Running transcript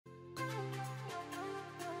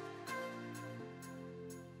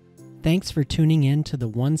Thanks for tuning in to the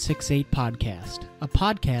 168 Podcast, a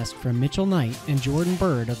podcast from Mitchell Knight and Jordan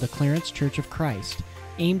Bird of the Clarence Church of Christ,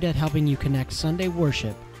 aimed at helping you connect Sunday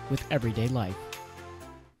worship with everyday life.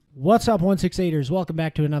 What's up, 168ers? Welcome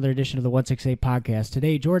back to another edition of the 168 Podcast.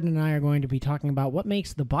 Today, Jordan and I are going to be talking about what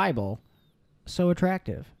makes the Bible so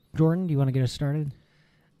attractive. Jordan, do you want to get us started?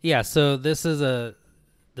 Yeah, so this is the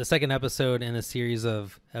second episode in a series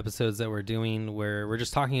of episodes that we're doing where we're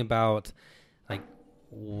just talking about, like,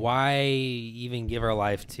 why even give our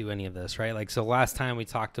life to any of this, right? Like, so last time we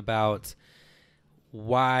talked about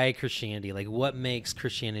why Christianity, like what makes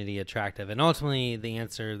Christianity attractive. And ultimately the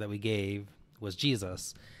answer that we gave was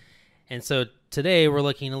Jesus. And so today we're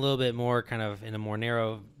looking a little bit more kind of in a more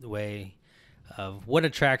narrow way of what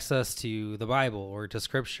attracts us to the Bible or to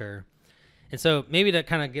Scripture. And so maybe to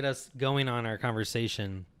kind of get us going on our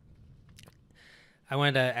conversation, I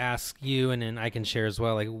wanted to ask you, and then I can share as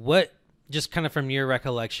well, like what, just kind of from your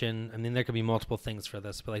recollection, I mean, there could be multiple things for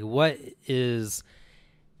this, but like what is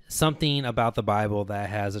something about the Bible that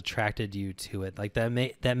has attracted you to it? Like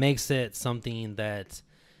that makes it something that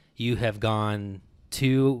you have gone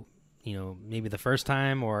to, you know, maybe the first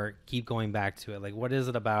time or keep going back to it. Like what is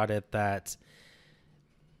it about it that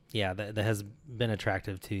has been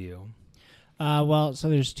attractive to you? So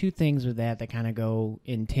there's two things with that kind of go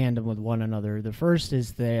in tandem with one another. The first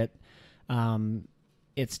is that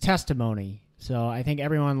it's testimony. So I think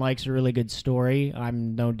everyone likes a really good story.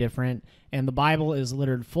 I'm no different. And the Bible is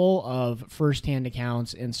littered full of firsthand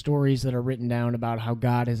accounts and stories that are written down about how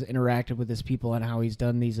God has interacted with his people and how he's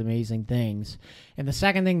done these amazing things. And the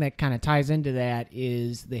second thing that kind of ties into that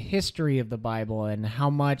is the history of the Bible and how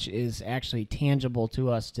much is actually tangible to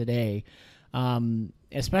us today.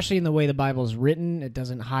 Especially in the way the Bible is written, it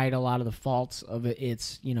doesn't hide a lot of the faults of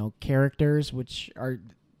its, characters, which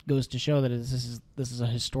goes to show that this is a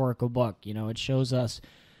historical book. It shows us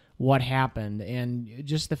what happened, and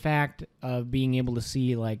just the fact of being able to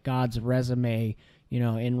see like God's resume,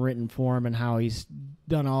 in written form, and how he's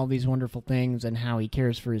done all these wonderful things and how he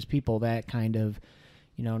cares for his people. That kind of,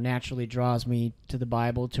 naturally draws me to the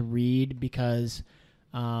Bible to read because,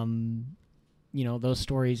 those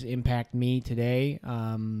stories impact me today.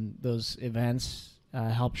 Those events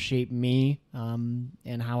help shape me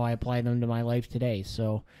and how I apply them to my life today.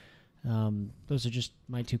 So those are just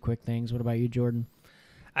my two quick things. What about you, Jordan?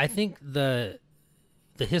 I think the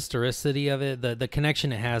historicity of it, the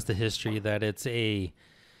connection it has to history, that it's an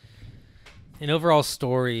overall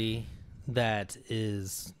story that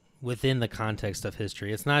is within the context of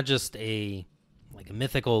history. It's not just a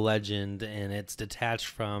mythical legend and it's detached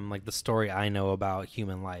from like the story I know about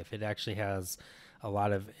human life. It actually has a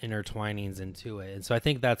lot of intertwinings into it. And so I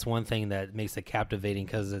think that's one thing that makes it captivating,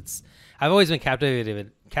 because I've always been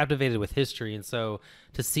captivated with history. And so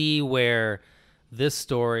to see where this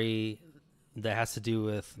story that has to do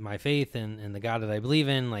with my faith and the God that I believe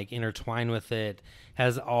in, like intertwine with it,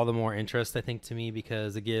 has all the more interest, I think, to me,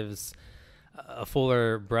 because it gives a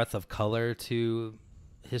fuller breadth of color to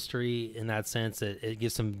history in that sense. It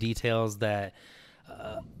gives some details that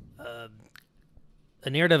a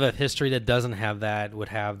narrative of history that doesn't have that would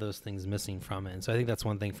have those things missing from it. And so I think that's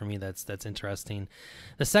one thing for me that's interesting.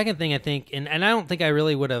 The second thing I think, and I don't think I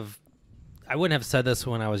wouldn't have said this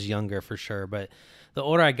when I was younger for sure, but the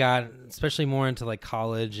older I got, especially more into like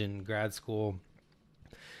college and grad school,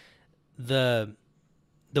 the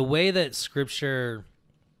way that Scripture,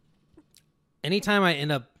 anytime I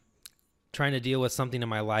end up trying to deal with something in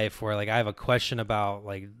my life where like I have a question about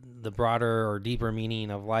like the broader or deeper meaning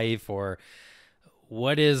of life, or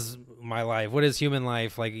what is my life? What is human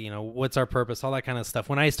life? Like, what's our purpose? All that kind of stuff.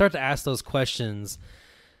 When I start to ask those questions,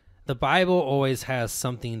 the Bible always has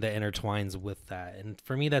something that intertwines with that. And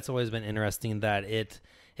for me, that's always been interesting, that it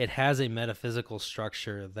has a metaphysical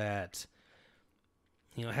structure that,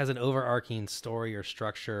 has an overarching story or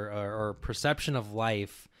structure or perception of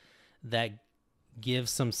life that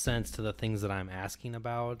gives some sense to the things that I'm asking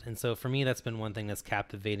about. And so for me, that's been one thing that's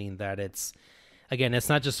captivating, that it's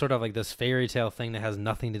not just sort of like this fairy tale thing that has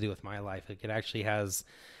nothing to do with my life. It actually has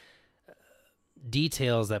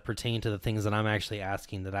details that pertain to the things that I'm actually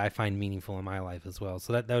asking that I find meaningful in my life as well.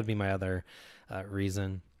 So that would be my other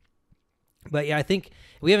reason. But yeah, I think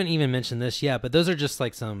we haven't even mentioned this yet, but those are just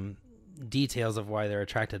like some details of why they're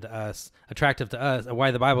attractive to us,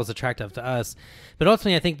 why the Bible is attractive to us. But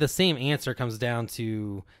ultimately, I think the same answer comes down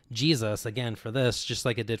to Jesus again for this, just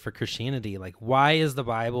like it did for Christianity. Like, why is the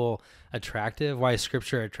Bible attractive? Why is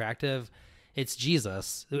Scripture attractive? It's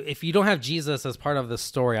Jesus. If you don't have Jesus as part of the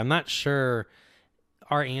story, I'm not sure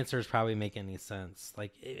our answers probably make any sense.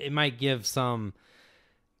 Like, it might give some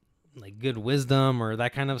like good wisdom or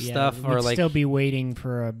that kind of Yeah, stuff, we'd or like still be waiting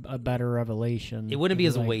for a better revelation. it wouldn't be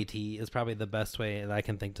as like, weighty is probably the best way that I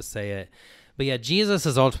can think to say it. But yeah, Jesus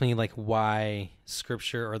is ultimately like why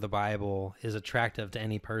Scripture or the Bible is attractive to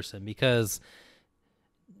any person, because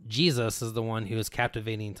Jesus is the one who is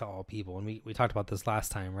captivating to all people. And we talked about this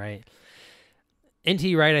last time, right?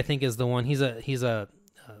 N.T. Wright, I think, is the one. He's a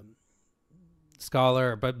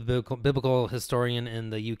scholar, biblical historian in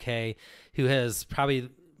the UK, who has probably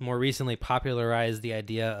more recently popularized the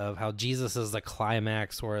idea of how Jesus is the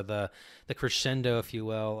climax or the crescendo, if you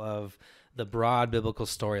will, of the broad biblical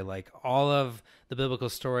story. Like all of the biblical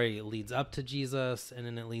story leads up to Jesus and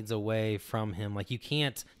then it leads away from him. Like you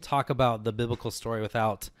can't talk about the biblical story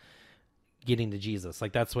without getting to Jesus.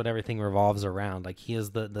 Like that's what everything revolves around. Like he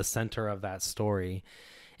is the center of that story.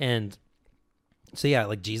 And so yeah,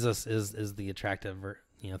 like Jesus is the attractive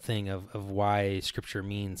thing of why Scripture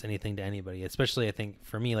means anything to anybody, especially I think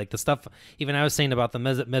for me, like the stuff even I was saying about the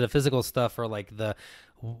metaphysical stuff, or like the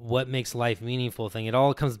what makes life meaningful thing. It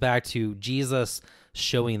all comes back to Jesus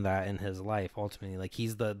showing that in his life ultimately. Like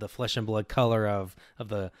he's the flesh and blood color of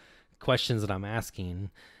the questions that I'm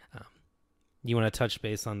asking. You want to touch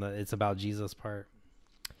base on the it's about Jesus part?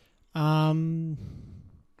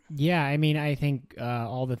 Yeah, I mean, I think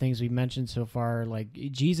all the things we've mentioned so far, like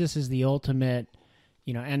Jesus is the ultimate,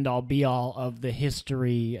 end all be all of the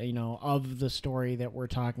history, of the story that we're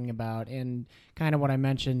talking about. And kind of what I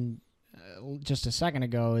mentioned just a second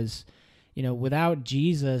ago is, without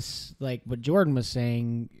Jesus, like what Jordan was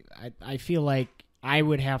saying, I feel like I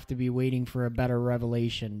would have to be waiting for a better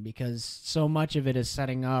revelation, because so much of it is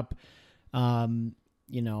setting up,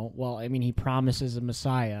 he promises a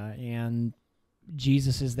Messiah, and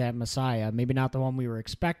Jesus is that Messiah. Maybe not the one we were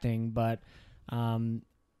expecting, but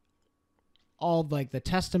all like the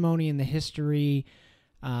testimony and the history.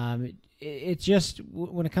 It's just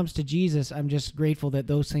when it comes to Jesus, I'm just grateful that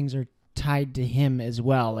those things are tied to him as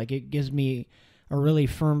well. Like it gives me a really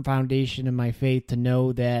firm foundation in my faith to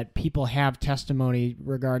know that people have testimony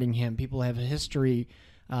regarding him. People have a history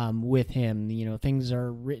with him. Things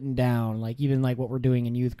are written down, like even like what we're doing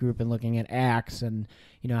in youth group and looking at Acts, and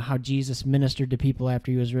how Jesus ministered to people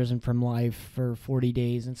after he was risen from life for 40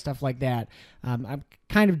 days and stuff like that. I'm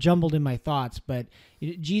kind of jumbled in my thoughts, but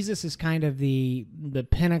Jesus is kind of the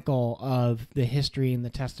pinnacle of the history and the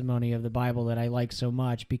testimony of the Bible that I like so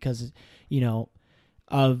much, because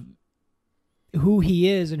of who he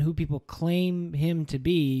is and who people claim him to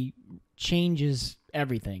be changes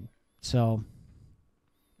everything. So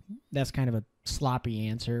that's kind of a sloppy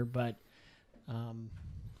answer, but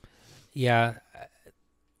yeah.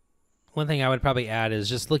 One thing I would probably add is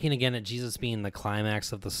just looking again at Jesus being the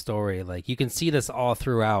climax of the story. Like you can see this all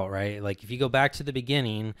throughout, right? Like if you go back to the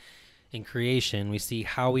beginning in creation, we see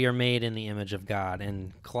how we are made in the image of God.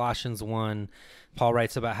 In Colossians 1, Paul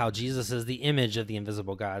writes about how Jesus is the image of the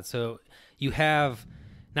invisible God. So you have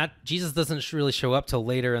Jesus doesn't really show up till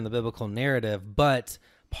later in the biblical narrative, but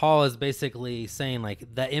Paul is basically saying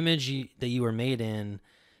like the image that you were made in,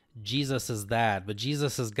 Jesus is that, but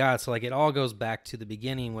Jesus is God. So like it all goes back to the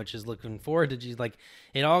beginning, which is looking forward to Jesus. Like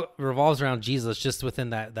it all revolves around Jesus just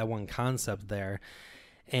within that one concept there.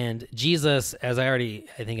 And Jesus, as I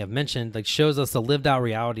think I've mentioned, like shows us the lived out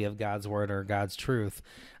reality of God's word or God's truth.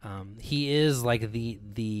 He is like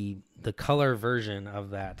the color version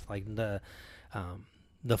of that, like the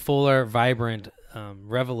fuller, vibrant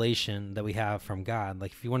revelation that we have from God.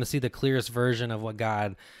 Like if you want to see the clearest version of what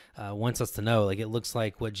God wants us to know, like it looks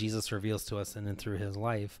like what Jesus reveals to us in and through his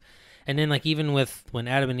life. And then like even with when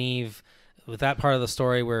Adam and Eve, with that part of the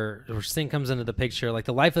story where sin comes into the picture, like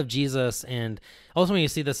the life of Jesus, and ultimately you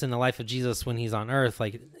see this in the life of Jesus when he's on earth,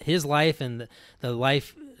 like his life and the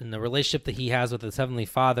life and the relationship that he has with his heavenly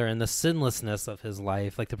Father and the sinlessness of his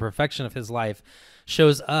life, like the perfection of his life,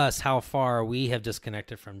 shows us how far we have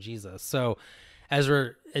disconnected from Jesus. So as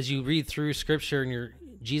you read through Scripture and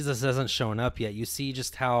Jesus hasn't shown up yet, you see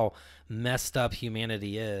just how messed up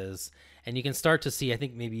humanity is. And you can start to see, I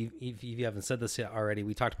think maybe if you haven't said this yet already,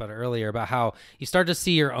 we talked about it earlier, about how you start to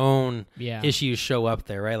see your own issues show up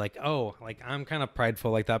there, right? Like, oh, like I'm kind of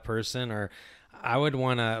prideful like that person, or I would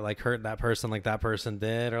want to like hurt that person like that person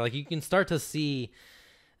did, or like you can start to see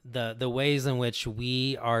the ways in which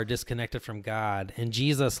we are disconnected from God, and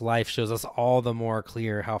Jesus' life shows us all the more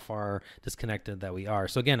clear how far disconnected that we are.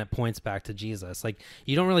 So again, it points back to Jesus. Like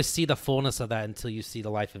you don't really see the fullness of that until you see the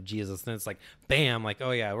life of Jesus. Then it's like, bam, like, oh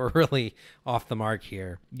yeah, we're really off the mark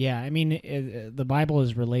here. Yeah, I mean, the Bible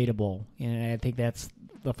is relatable, and I think that's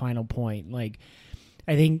the final point. Like,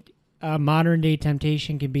 I think modern day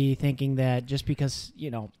temptation can be thinking that just because,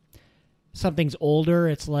 something's older,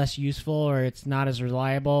 it's less useful or it's not as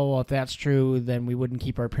reliable. Well, if that's true, then we wouldn't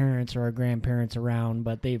keep our parents or our grandparents around,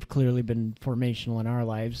 but they've clearly been formational in our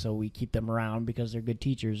lives, so we keep them around because they're good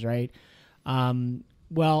teachers, right?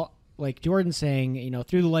 Well, like Jordan's saying,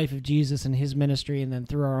 through the life of Jesus and his ministry and then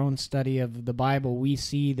through our own study of the Bible, we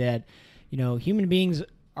see that, human beings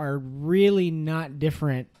are really not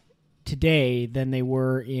different today than they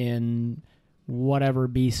were in whatever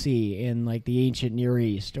BC in like the ancient Near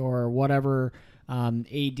East or whatever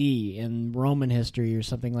AD in Roman history or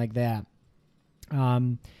something like that.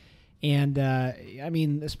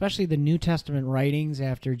 Especially the New Testament writings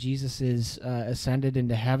after Jesus is ascended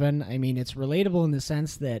into heaven. I mean, it's relatable in the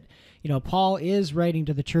sense that, Paul is writing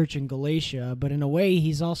to the church in Galatia, but in a way,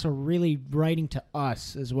 he's also really writing to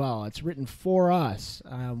us as well. It's written for us.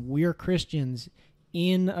 We are Christians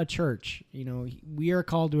in a church. We are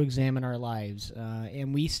called to examine our lives,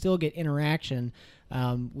 and we still get interaction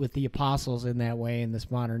with the apostles in that way in this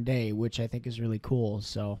modern day, which I think is really cool.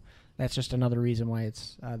 So that's just another reason why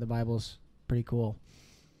it's the Bible's pretty cool.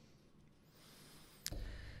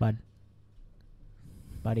 Buddy.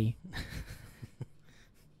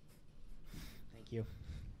 Thank you.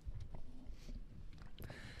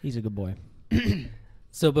 He's a good boy.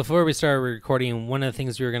 So before we start recording, one of the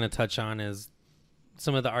things we were going to touch on is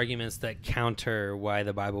some of the arguments that counter why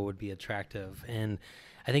the Bible would be attractive. And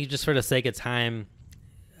I think just for the sake of time,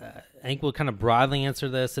 I think we'll kind of broadly answer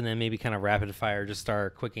this and then maybe kind of rapid fire, just our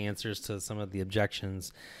quick answers to some of the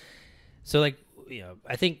objections. So I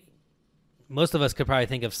think most of us could probably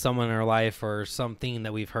think of someone in our life or something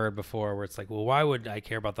that we've heard before where it's like, well, why would I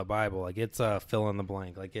care about the Bible? Like, it's a fill in the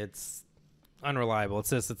blank. Like, it's unreliable. It's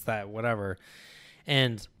this, it's that, whatever.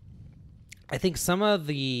 And I think some of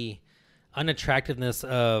the unattractiveness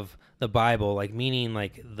of the Bible, like meaning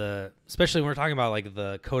like especially when we're talking about like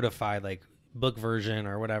the codified like book version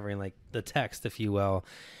or whatever, and like the text, if you will,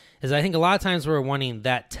 is I think a lot of times we're wanting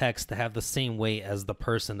that text to have the same weight as the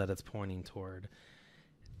person that it's pointing toward.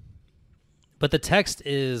 But the text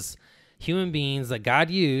is human beings that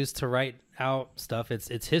God used to write out stuff.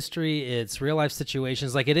 It's history, it's real life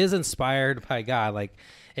situations. Like, it is inspired by God. Like,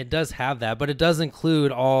 it does have that, but it does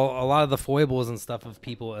include a lot of the foibles and stuff of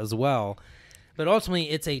people as well. But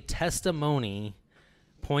ultimately, it's a testimony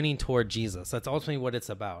pointing toward Jesus. That's ultimately what it's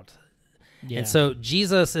about. Yeah. And so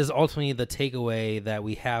Jesus is ultimately the takeaway that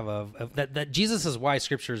we have of that Jesus is why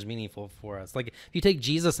Scripture is meaningful for us. Like, if you take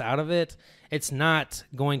Jesus out of it, it's not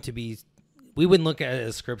going to be. We wouldn't look at it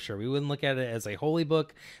as Scripture. We wouldn't look at it as a holy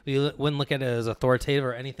book. We wouldn't look at it as authoritative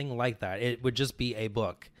or anything like that. It would just be a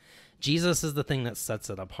book. Jesus is the thing that sets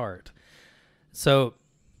it apart. So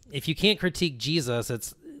if you can't critique Jesus,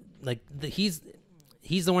 it's like he's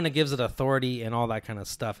the one that gives it authority and all that kind of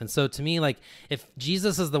stuff. And so to me, like, if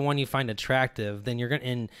Jesus is the one you find attractive, then you're going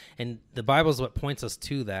to, and the Bible is what points us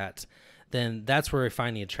to that, then that's where we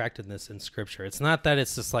find the attractiveness in Scripture. It's not that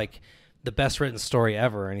it's just like the best written story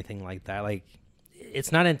ever or anything like that. Like,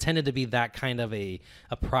 it's not intended to be that kind of a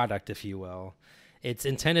product, if you will. It's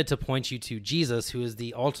intended to point you to Jesus, who is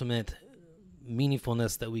the ultimate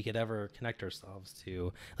meaningfulness that we could ever connect ourselves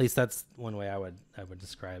to. At least that's one way I would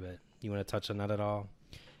describe it. You want to touch on that at all?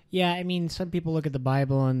 Yeah, I mean, some people look at the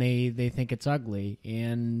Bible and they think it's ugly.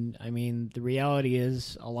 And, I mean, the reality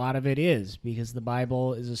is a lot of it is, because the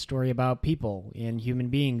Bible is a story about people and human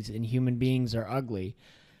beings are ugly.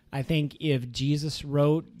 I think if Jesus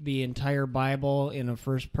wrote the entire Bible in a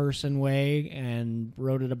first-person way and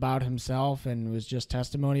wrote it about himself and was just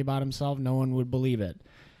testimony about himself, no one would believe it.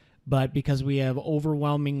 But because we have an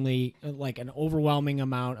overwhelming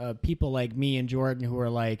amount of people like me and Jordan who are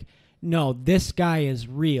like, no, this guy is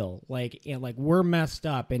real. Like we're messed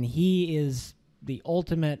up, and he is the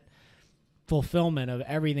ultimate fulfillment of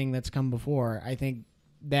everything that's come before. I think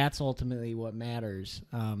that's ultimately what matters.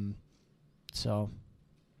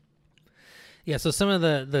 Yeah, so some of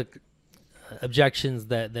the objections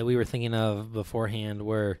that we were thinking of beforehand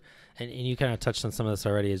were, and you kind of touched on some of this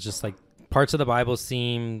already, is just like parts of the Bible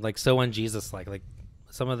seem like so un-Jesus-like. Like,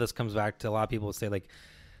 some of this comes back to a lot of people say like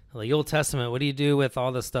the Old Testament, what do you do with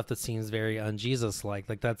all this stuff that seems very un-Jesus-like?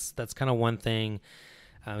 Like, that's kind of one thing.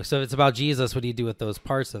 So if it's about Jesus, what do you do with those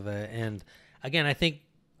parts of it? And again, I think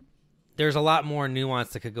there's a lot more nuance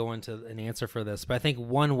that could go into an answer for this, but I think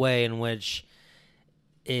one way in which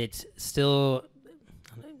it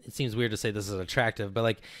seems weird to say this is attractive, but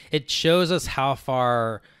like, it shows us how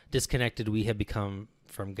far disconnected we have become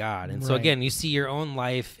from God. And so again, you see your own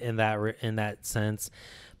life in that sense,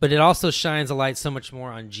 but it also shines a light so much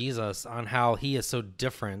more on Jesus, on how he is so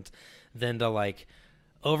different than the like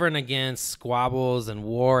over and against squabbles and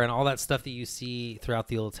war and all that stuff that you see throughout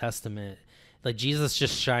the Old Testament. like Jesus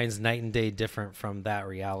just shines night and day different from that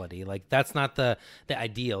reality. Like that's not the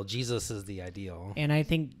ideal. Jesus is the ideal. And I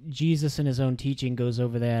think Jesus in his own teaching goes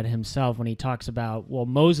over that himself when he talks about, well,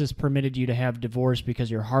 Moses permitted you to have divorce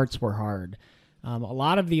because your hearts were hard. A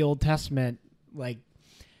lot of the Old Testament, like,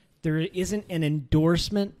 there isn't an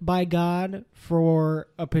endorsement by God for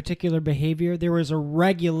a particular behavior. There was a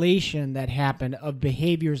regulation that happened of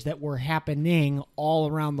behaviors that were happening all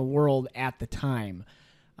around the world at the time.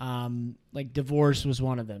 Like divorce was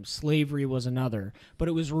one of them. Slavery was another. But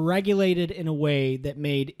it was regulated in a way that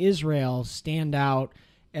made Israel stand out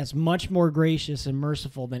as much more gracious and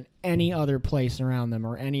merciful than any other place around them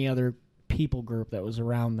or any other people group that was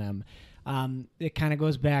around them. It kind of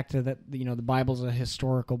goes back to that, the Bible's a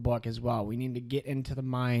historical book as well. We need to get into the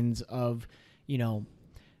minds of,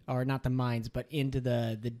 or not the minds, but into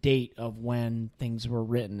the date of when things were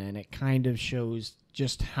written. And it kind of shows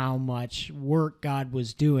just how much work God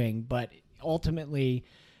was doing. But ultimately,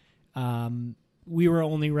 we were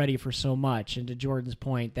only ready for so much. And to Jordan's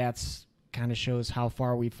point, that's kind of shows how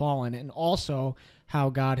far we've fallen. And also how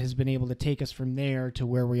God has been able to take us from there to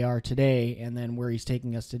where we are today, and then where he's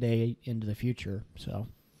taking us today into the future. So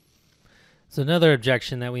another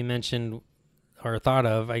objection that we mentioned or thought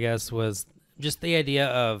of, I guess, was just the idea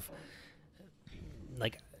of,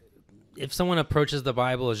 like, if someone approaches the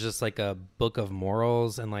Bible as just like a book of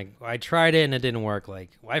morals and like, I tried it and it didn't work,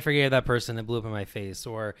 like, I forgave that person, it blew up in my face,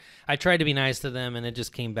 or I tried to be nice to them and it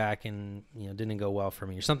just came back and didn't go well for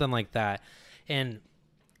me, or something like that. And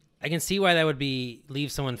I can see why that would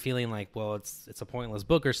leave someone feeling like, well, it's a pointless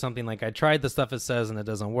book or something. Like, I tried the stuff it says and it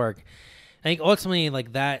doesn't work. I think ultimately,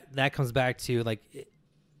 like, that comes back to, like,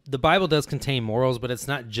 the Bible does contain morals, but it's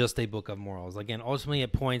not just a book of morals. Again, ultimately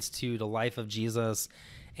it points to the life of Jesus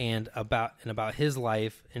and about his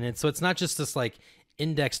life. And so it's not just this like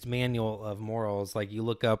indexed manual of morals. Like, you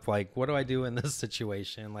look up, like, what do I do in this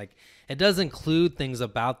situation? Like, it does include things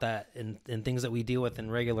about that and things that we deal with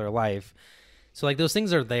in regular life. So, like, those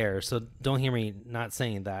things are there, so don't hear me not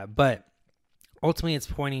saying that. But ultimately, it's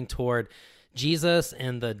pointing toward Jesus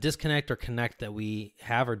and the disconnect or connect that we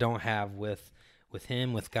have or don't have with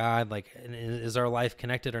him, with God. Like, is our life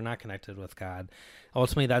connected or not connected with God?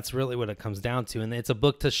 Ultimately, that's really what it comes down to. And it's a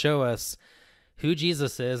book to show us who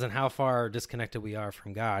Jesus is and how far disconnected we are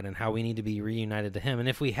from God and how we need to be reunited to him. And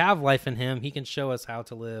if we have life in him, he can show us how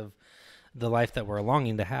to live the life that we're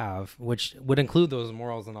longing to have, which would include those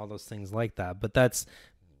morals and all those things like that. But that's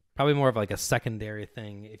probably more of like a secondary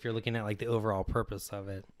thing if you're looking at like the overall purpose of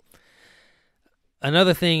it.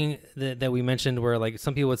 Another thing that we mentioned where, like,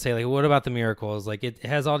 some people would say, like, what about the miracles? Like, it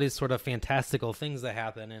has all these sort of fantastical things that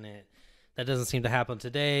happen in it that doesn't seem to happen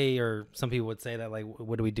today. Or some people would say that, like,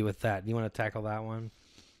 what do we do with that? Do you want to tackle that one?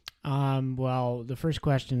 Well, the first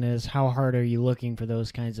question is, how hard are you looking for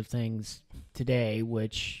those kinds of things today?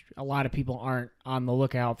 Which a lot of people aren't on the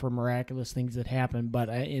lookout for miraculous things that happen. But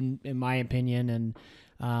in my opinion,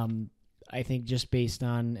 and I think just based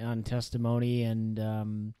on testimony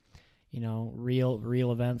and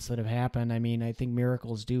real events that have happened, I mean, I think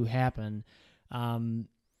miracles do happen. Something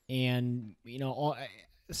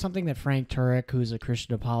that Frank Turek, who's a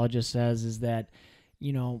Christian apologist, says is that,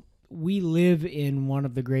 we live in one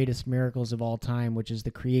of the greatest miracles of all time, which is the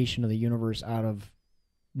creation of the universe out of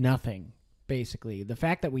nothing, basically. The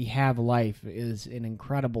fact that we have life is an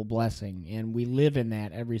incredible blessing, and we live in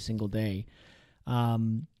that every single day.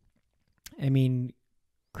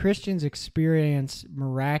 Christians experience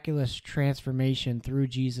miraculous transformation through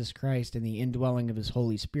Jesus Christ and the indwelling of his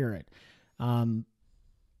Holy Spirit. That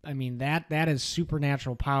is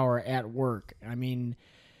supernatural power at work. I mean,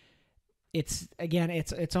 it's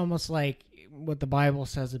almost like what the Bible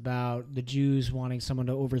says about the Jews wanting someone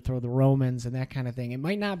to overthrow the Romans and that kind of thing. It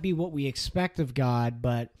might not be what we expect of God,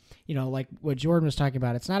 but, like what Jordan was talking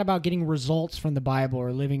about, it's not about getting results from the Bible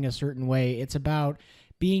or living a certain way. It's about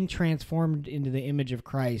being transformed into the image of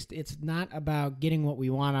Christ. It's not about getting what we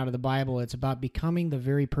want out of the Bible. It's about becoming the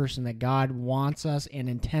very person that God wants us and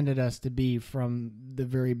intended us to be from the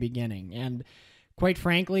very beginning. And quite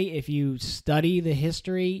frankly, if you study the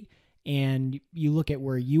history and you look at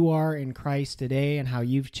where you are in Christ today and how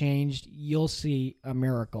you've changed, you'll see a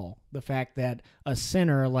miracle. The fact that a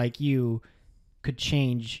sinner like you could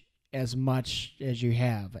change as much as you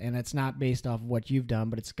have. And it's not based off of what you've done,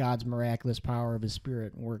 but it's God's miraculous power of his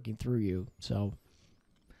Spirit working through you. So,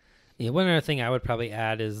 yeah, one other thing I would probably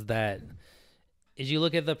add is that as you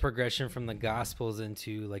look at the progression from the Gospels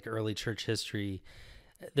into like early church history,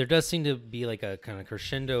 there does seem to be like a kind of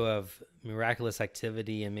crescendo of miraculous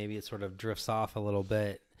activity, and maybe it sort of drifts off a little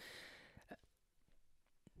bit.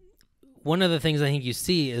 One of the things I think you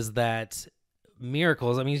see is that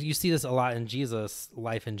miracles, I mean, you see this a lot in Jesus'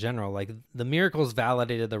 life in general. Like the miracles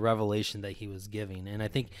validated the revelation that he was giving. And I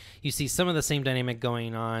think you see some of the same dynamic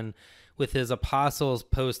going on with his apostles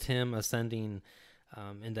post him ascending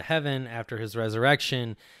into heaven after his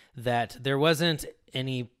resurrection, that there wasn't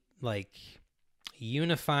any like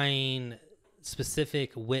unifying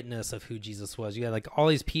specific witness of who Jesus was. You had like all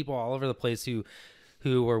these people all over the place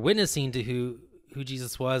who were witnessing to who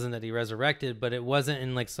Jesus was and that he resurrected, but it wasn't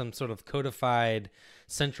in like some sort of codified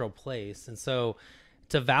central place. And so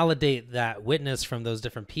to validate that witness from those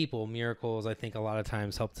different people, miracles, I think a lot of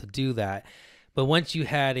times help to do that. But once you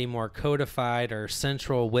had a more codified or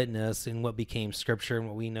central witness in what became scripture and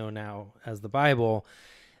what we know now as the Bible,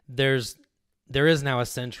 there is now a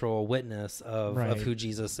central witness of who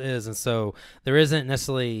Jesus is. And so there isn't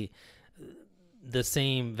necessarily the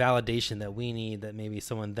same validation that we need that maybe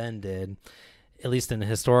someone then did, at least in a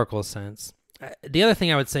historical sense. The other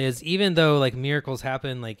thing I would say is, even though like miracles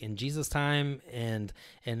happen like in Jesus' time and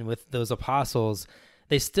with those apostles,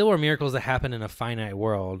 they still were miracles that happen in a finite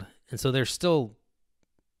world. And so they're still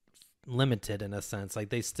limited in a sense. Like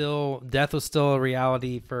death was still a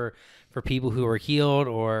reality for people who were healed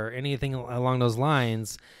or anything along those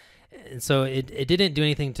lines. And so it didn't do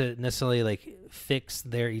anything to necessarily like fix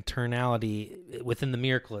their eternality within the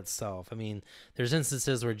miracle itself. I mean, there's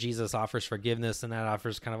instances where Jesus offers forgiveness, and that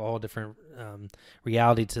offers kind of a whole different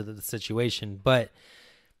reality to the situation. But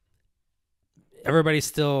everybody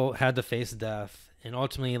still had to face death, and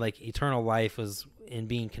ultimately, like, eternal life was in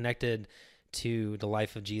being connected to the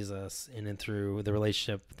life of Jesus and then through the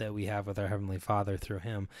relationship that we have with our Heavenly Father through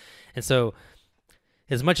him. And so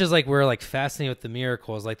as much as like we're like fascinated with the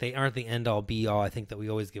miracles, like they aren't the end all be all, I think that we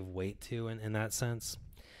always give weight to in that sense.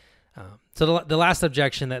 So the last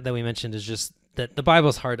objection that we mentioned is just that the Bible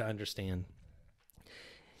is hard to understand.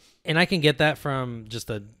 And I can get that from just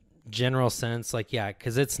a general sense, like, yeah,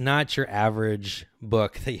 because it's not your average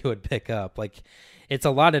book that you would pick up. Like, it's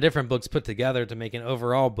a lot of different books put together to make an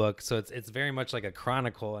overall book. So it's very much like a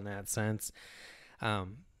chronicle in that sense.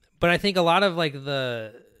 But I think a lot of like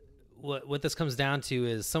what this comes down to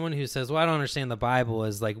is someone who says, well, I don't understand the Bible,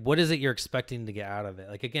 is like, what is it you're expecting to get out of it?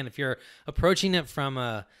 Like, again, if you're approaching it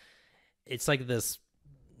from it's like this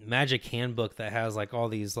magic handbook that has like all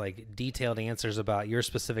these like detailed answers about your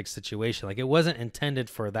specific situation. Like, it wasn't intended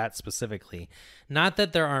for that specifically. Not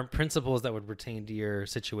that there aren't principles that would pertain to your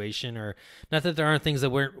situation, or not that there aren't things that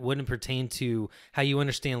wouldn't pertain to how you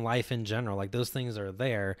understand life in general. Like, those things are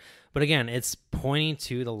there. But again, it's pointing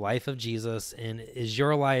to the life of Jesus, and is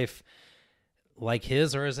your life like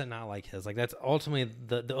his, or is it not like his? Like, that's ultimately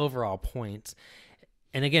the overall point.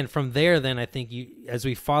 And again, from there, then I think as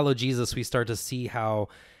we follow Jesus, we start to see how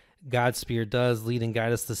God's Spirit does lead and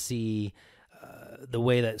guide us to see the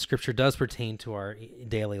way that Scripture does pertain to our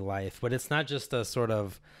daily life. But it's not just a sort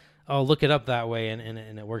of, oh, look it up that way and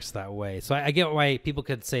it works that way. So I get why people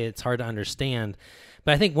could say it's hard to understand.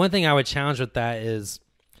 But I think one thing I would challenge with that is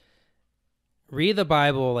read the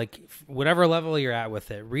Bible, like whatever level you're at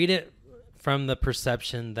with it, read it from the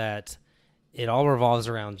perception that it all revolves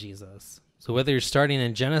around Jesus. So whether you're starting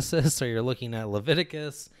in Genesis or you're looking at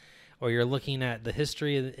Leviticus or you're looking at the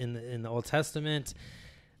history in the Old Testament,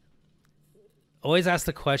 always ask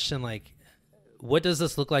the question, like, what does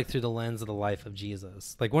this look like through the lens of the life of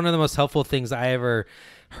Jesus? Like, one of the most helpful things I ever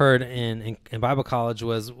heard in Bible college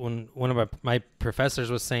was when one of my professors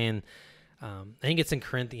was saying, I think it's in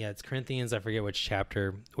Corinthians, I forget which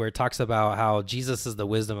chapter, where it talks about how Jesus is the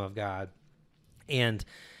wisdom of God. And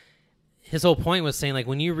his whole point was saying, like,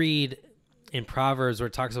 when you read in Proverbs where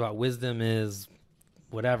it talks about wisdom is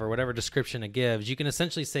whatever description it gives, you can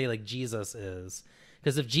essentially say like Jesus is.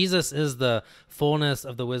 Because if Jesus is the fullness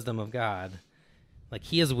of the wisdom of God, like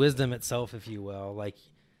he is wisdom itself, if you will, like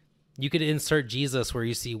you could insert Jesus where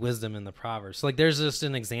you see wisdom in the Proverbs. So like there's just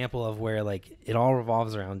an example of where like it all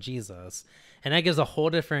revolves around Jesus. And that gives a whole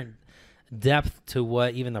different depth to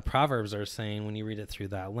what even the Proverbs are saying when you read it through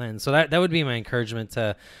that lens. So that would be my encouragement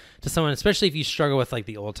to someone, especially if you struggle with like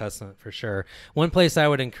the Old Testament, for sure. One place I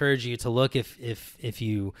would encourage you to look if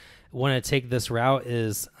you want to take this route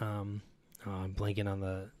is I'm blanking on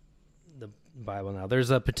the Bible now. There's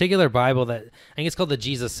a particular Bible that I think it's called the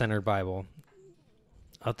Jesus Centered Bible.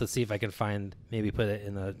 I'll have to see if I can maybe put it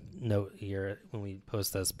in a note here when we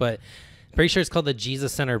post this, but pretty sure it's called the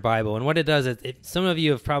Jesus Centered Bible. And what it does is, some of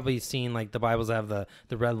you have probably seen like the Bibles that have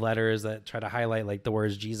the red letters that try to highlight like the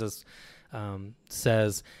words Jesus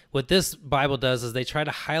says. What this Bible does is they try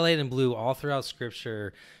to highlight in blue all throughout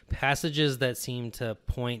Scripture passages that seem to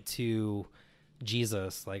point to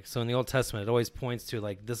Jesus. Like, so in the Old Testament, it always points to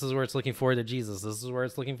like, this is where it's looking forward to Jesus. This is where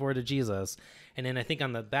it's looking forward to Jesus. And then I think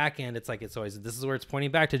on the back end, it's like, it's always, this is where it's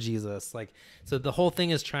pointing back to Jesus. Like, so the whole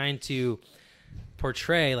thing is trying to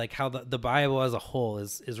portray like how the Bible as a whole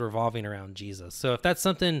is revolving around Jesus. So if that's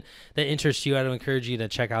something that interests you, I'd encourage you to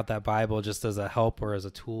check out that Bible just as a help or as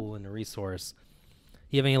a tool and a resource.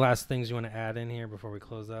 You have any last things you want to add in here before we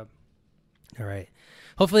close up? All right.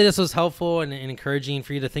 Hopefully this was helpful and encouraging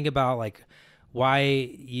for you to think about like why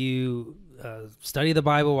you study the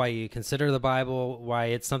Bible, why you consider the Bible, why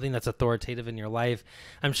it's something that's authoritative in your life.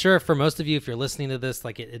 I'm sure for most of you, if you're listening to this,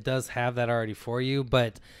 like it does have that already for you,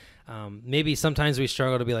 but maybe sometimes we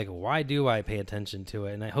struggle to be like, why do I pay attention to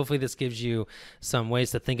it? And hopefully this gives you some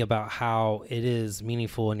ways to think about how it is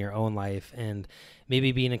meaningful in your own life, and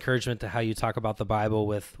maybe be an encouragement to how you talk about the Bible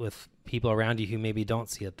with people around you who maybe don't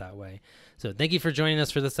see it that way. So thank you for joining us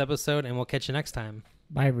for this episode, and we'll catch you next time.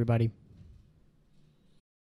 Bye, everybody.